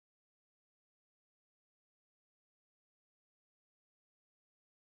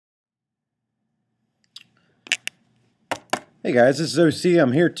Hey guys, this is OC.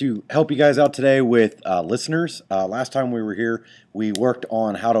 I'm here to help you guys out today with listeners. Last time we were here, we worked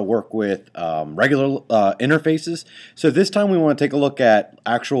on how to work with regular interfaces. So this time we want to take a look at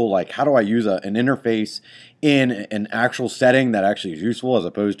actual, like, how do I use an interface in an actual setting that actually is useful as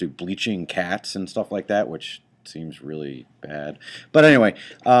opposed to bleaching cats and stuff like that, which seems really bad. But anyway,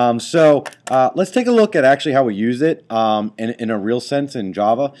 let's take a look at actually how we use it in a real sense in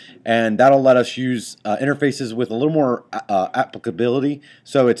Java, and that'll let us use interfaces with a little more applicability,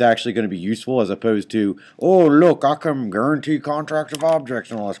 so it's actually going to be useful as opposed to, oh look, I can guarantee contracts of objects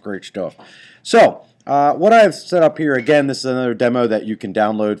and all this great stuff. So what I've set up here, again, this is another demo that you can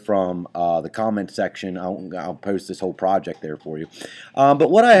download from the comment section. I'll post this whole project there for you. But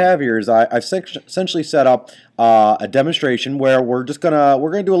what I have here is I've essentially set up a demonstration where we're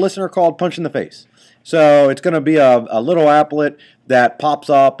gonna do a listener called Punch in the Face. So it's going to be a little applet that pops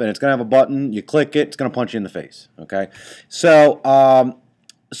up, and it's going to have a button. You click it, it's going to punch you in the face. Okay, so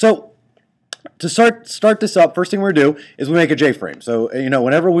to start this up, first thing we're going to do is we make a JFrame. So,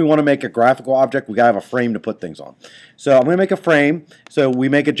 whenever we want to make a graphical object, we got to have a frame to put things on. So I'm going to make a frame. So we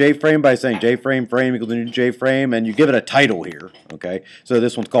make a JFrame by saying JFrame frame equals a new JFrame, and you give it a title here. Okay, so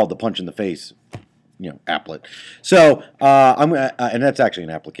this one's called the Punch in the Face applet. So and that's actually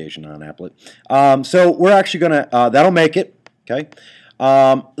an application, not an applet. So we're actually gonna that'll make it. Okay.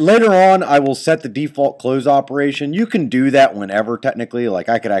 Later on, I will set the default close operation. You can do that whenever, technically. Like,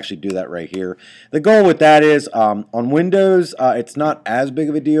 I could actually do that right here. The goal with that is, on Windows, it's not as big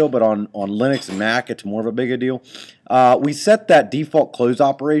of a deal, but on Linux and Mac, it's more of a bigger deal. We set that default close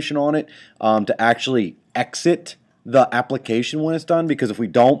operation on it to actually exit the application when it's done, because if we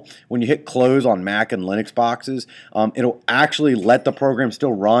don't, when you hit close on Mac and Linux boxes, it'll actually let the program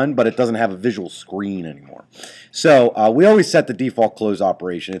still run, but it doesn't have a visual screen anymore. So we always set the default close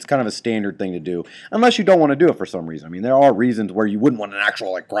operation. It's kind of a standard thing to do, unless you don't want to do it for some reason. I mean, there are reasons where you wouldn't want an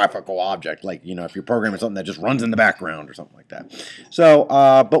actual graphical object, like if you're programming something that just runs in the background or something like that. So,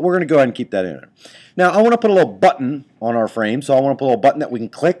 but we're going to go ahead and keep that in there. Now, I want to put a little button on our frame, so I want to put a little button that we can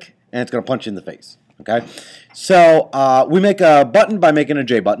click, and it's going to punch you in the face. Okay, so we make a button by making a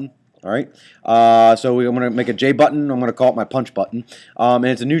J button. All right, so I'm going to make a J button. I'm going to call it my punch button, and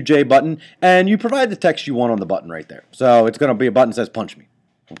it's a new J button. And you provide the text you want on the button right there. So it's going to be a button that says punch me.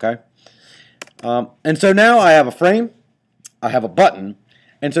 Okay, and so now I have a frame, I have a button,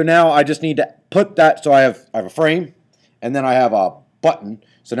 and so now I just need to put that. So I have a frame, and then I have a button.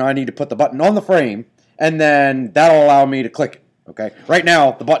 So now I need to put the button on the frame, and then that'll allow me to click it. Okay, right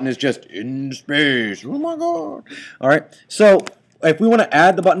now the button is just in space. Oh my god. All right, so if we want to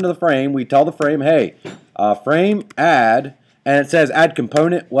add the button to the frame, we tell the frame, hey, frame add, and it says add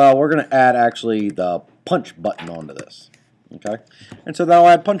component. Well, we're going to add actually the punch button onto this. Okay, and so that'll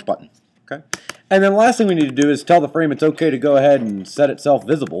add punch button. Okay, and then the last thing we need to do is tell the frame it's okay to go ahead and set itself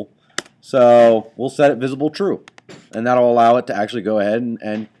visible. So we'll set it visible true, and that'll allow it to actually go ahead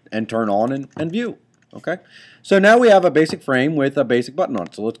and turn on and view. Okay, so now we have a basic frame with a basic button on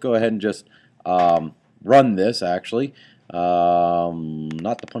it. So let's go ahead and just run this actually.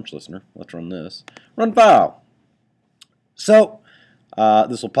 Not the punch listener. Let's run this. Run file. So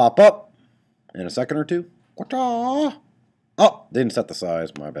this will pop up in a second or two. Oh, didn't set the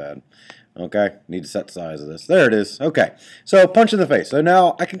size. My bad. Okay, need to set the size of this. There it is. Okay, so punch in the face. So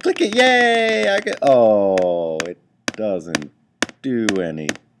now I can click it. Yay! Oh, it doesn't do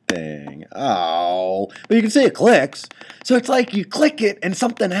anything. Oh, but you can see it clicks. So it's like you click it and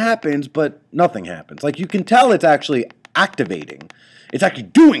something happens, but nothing happens. Like, you can tell it's actually activating. It's actually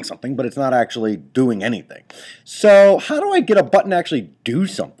doing something, but it's not actually doing anything. So how do I get a button to actually do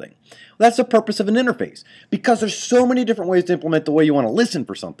something? Well, that's the purpose of an interface. Because there's so many different ways to implement the way you want to listen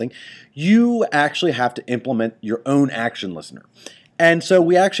for something, you actually have to implement your own action listener. And so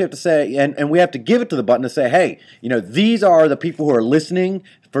we actually have to say, and we have to give it to the button to say, hey, these are the people who are listening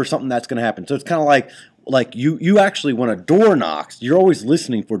for something that's going to happen. So it's kind of like you actually, when a door knocks, you're always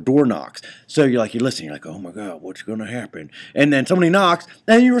listening for door knocks. So you're listening, you're like, oh my God, what's going to happen? And then somebody knocks,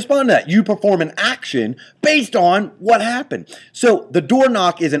 and you respond to that. You perform an action based on what happened. So the door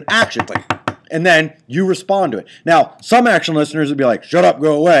knock is an action. It's like, and then you respond to it. Now, some action listeners would be like, shut up,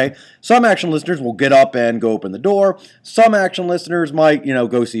 go away. Some action listeners will get up and go open the door. Some action listeners might,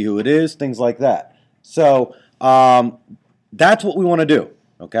 go see who it is, things like that. So that's what we want to do,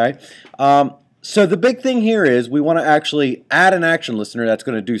 okay? So the big thing here is we want to actually add an action listener that's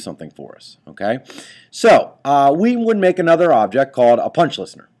going to do something for us, okay? So we would make another object called a punch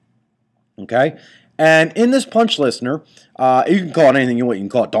listener, okay? And in this punch listener, you can call it anything you want. You can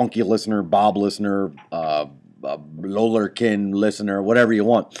call it donkey listener, bob listener, Lollerkin listener, whatever you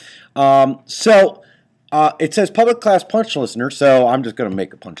want. So it says public class punch listener, so I'm just going to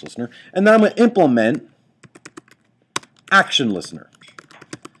make a punch listener. And then I'm going to implement action listener.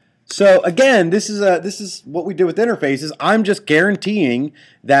 So again, this is what we do with interfaces. I'm just guaranteeing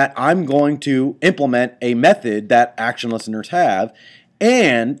that I'm going to implement a method that action listeners have,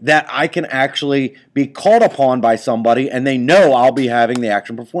 and that I can actually be called upon by somebody and they know I'll be having the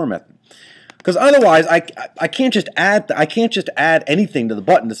action perform method. Because otherwise, I can't just add anything to the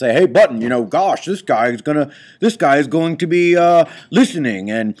button to say, hey button, gosh, this guy is going to be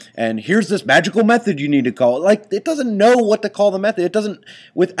listening, and here's this magical method you need to call. Like, it doesn't know what to call the method. It doesn't,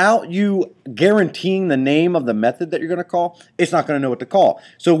 without you guaranteeing the name of the method that you're going to call, it's not going to know what to call.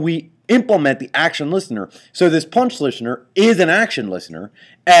 So we implement the action listener. So this punch listener is an action listener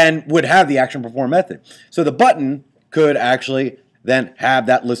and would have the action perform method. So the button could actually then have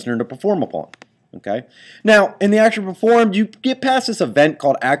that listener to perform upon. Okay. Now, in the action performed, you get past this event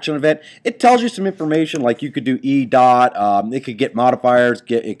called action event. It tells you some information, like you could do e dot. It could get modifiers.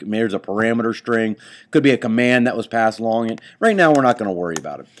 There's a parameter string. Could be a command that was passed along it. Right now, we're not going to worry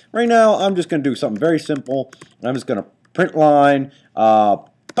about it. Right now, I'm just going to do something very simple. I'm just going to print line.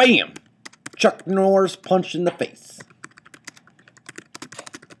 Bam! Chuck Norris punch in the face.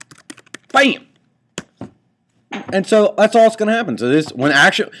 Bam! And so that's all that's going to happen.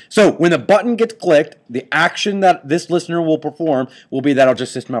 So when the button gets clicked, the action that this listener will perform will be that I'll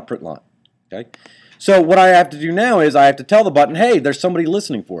just system out print line. Okay. So what I have to do now is I have to tell the button, hey, there's somebody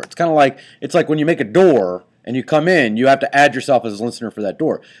listening for it. It's kind of like when you make a door and you come in, you have to add yourself as a listener for that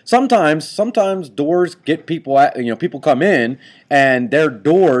door. Sometimes doors get people, people come in and their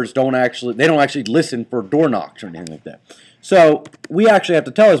doors don't actually listen for door knocks or anything like that. So we actually have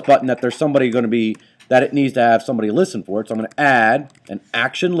to tell this button that there's somebody going to be, that it needs to have somebody listen for it. So I'm going to add an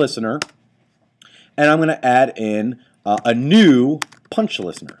action listener, and I'm going to add in a new punch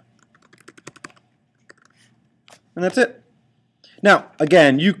listener. And that's it. Now,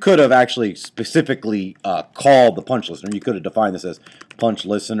 again, you could have actually specifically called the punch listener. You could have defined this as punch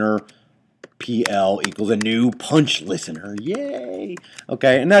listener PL equals a new punch listener. Yay!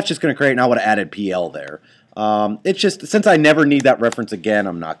 Okay, and that's just going to create, and I would have added PL there. It's just, since I never need that reference again,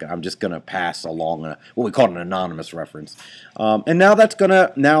 I'm just going to pass along what we call an anonymous reference. And now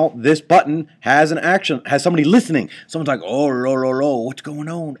this button has an action, has somebody listening. Someone's like, oh, what's going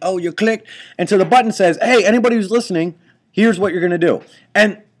on? Oh, you clicked. And so the button says, hey, anybody who's listening, here's what you're going to do.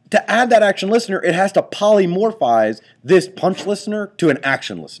 And to add that action listener, it has to polymorphize this punch listener to an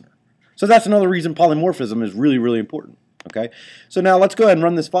action listener. So that's another reason polymorphism is really, really important. Okay, so now let's go ahead and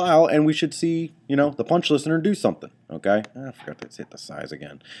run this file, and we should see, the punch listener do something. Okay, I forgot to hit the size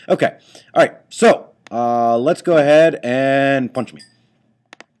again. Okay, all right, so let's go ahead and punch me.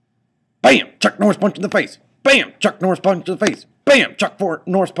 Bam! Chuck Norris punch in the face. Bam! Chuck Norris punch in the face. Bam! Chuck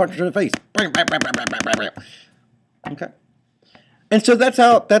Norris punch in the face. Bam! Bam! Bam! Bam! Bam! Bam! Bam! Okay, and so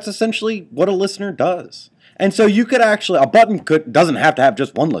that's essentially what a listener does. And so you could actually, a button doesn't have to have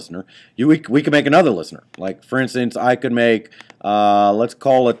just one listener. We could make another listener. Like, for instance, I could make, let's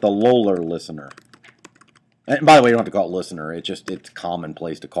call it the Loler listener. And by the way, you don't have to call it listener. It's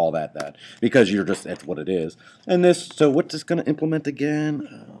commonplace to call that because that's what it is. And so what's this going to implement again?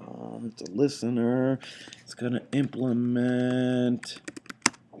 It's a listener. It's going to implement,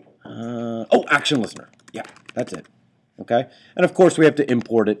 action listener. Yeah, that's it. Okay. And of course, we have to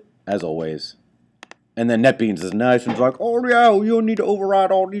import it as always. And then NetBeans is nice and it's like, oh yeah, you'll need to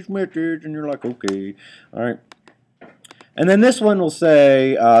override all these methods, and you're like, okay, all right. And then this one will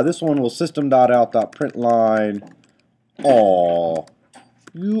say, system.out.println. Aw,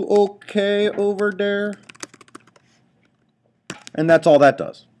 you okay over there? And that's all that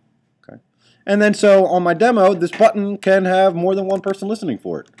does. Okay. And then so on my demo, this button can have more than one person listening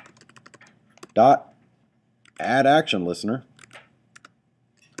for it. Add action listener.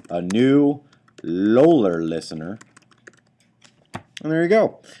 A new Loler listener, and there you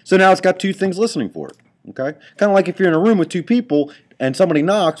go. So now it's got two things listening for it. Okay, kind of like if you're in a room with two people and somebody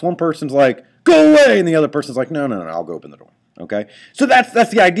knocks, one person's like, "Go away," and the other person's like, "No, I'll go open the door." Okay, so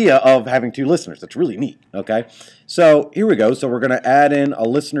that's the idea of having two listeners. That's really neat. Okay, so here we go. So we're going to add in a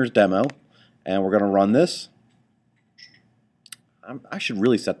listener's demo, and we're going to run this. I should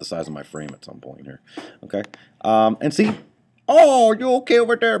really set the size of my frame at some point here. Okay, and see. Oh, you okay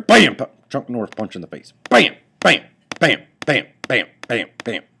over there? Bam! Chuck Norris punch in the face. Bam! Bam! Bam! Bam! Bam! Bam!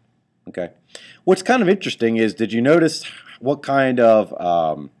 Bam! Okay. What's kind of interesting is, did you notice what kind of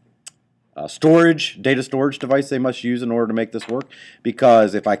data storage device they must use in order to make this work?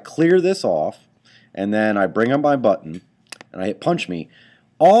 Because if I clear this off, and then I bring up my button, and I hit punch me,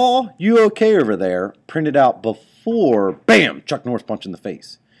 all you okay over there printed out before, bam! Chuck Norris punch in the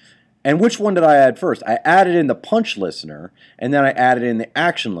face. And which one did I add first? I added in the punch listener, and then I added in the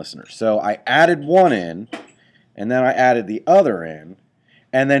action listener. So I added one in, and then I added the other in.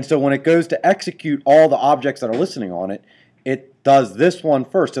 And then so when it goes to execute all the objects that are listening on it, it does this one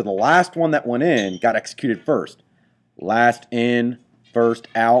first. So the last one that went in got executed first. Last in, first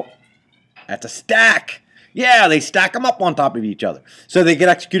out. That's a stack. Yeah, they stack them up on top of each other. So they get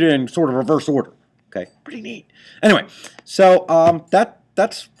executed in sort of reverse order. Okay, pretty neat. Anyway, so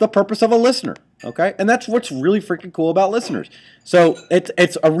that's the purpose of a listener. Okay, and that's what's really freaking cool about listeners. So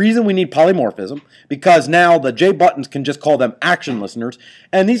it's a reason we need polymorphism, because now the J buttons can just call them action listeners,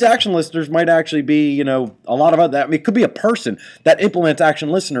 and these action listeners might actually be, you know, a lot of other. I mean, it could be a person that implements action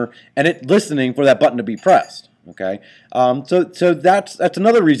listener and it listening for that button to be pressed. Okay, so that's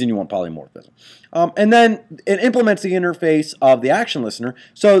another reason you want polymorphism. And then it implements the interface of the action listener,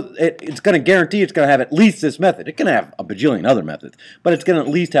 so it's going to guarantee it's going to have at least this method. It can have a bajillion other methods, but it's going to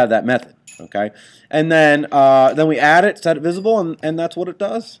at least have that method. Okay, and then we add it, set it visible, and that's what it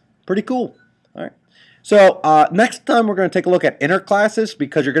does. Pretty cool. All right. So next time we're going to take a look at inner classes,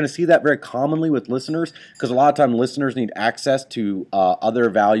 because you're going to see that very commonly with listeners, because a lot of times listeners need access to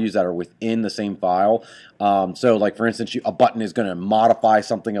other values that are within the same file. So like for instance, a button is going to modify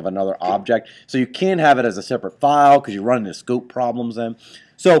something of another object, so you can't have it as a separate file because you run into scope problems then.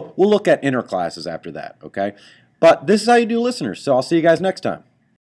 So we'll look at inner classes after that, okay? But this is how you do listeners, so I'll see you guys next time.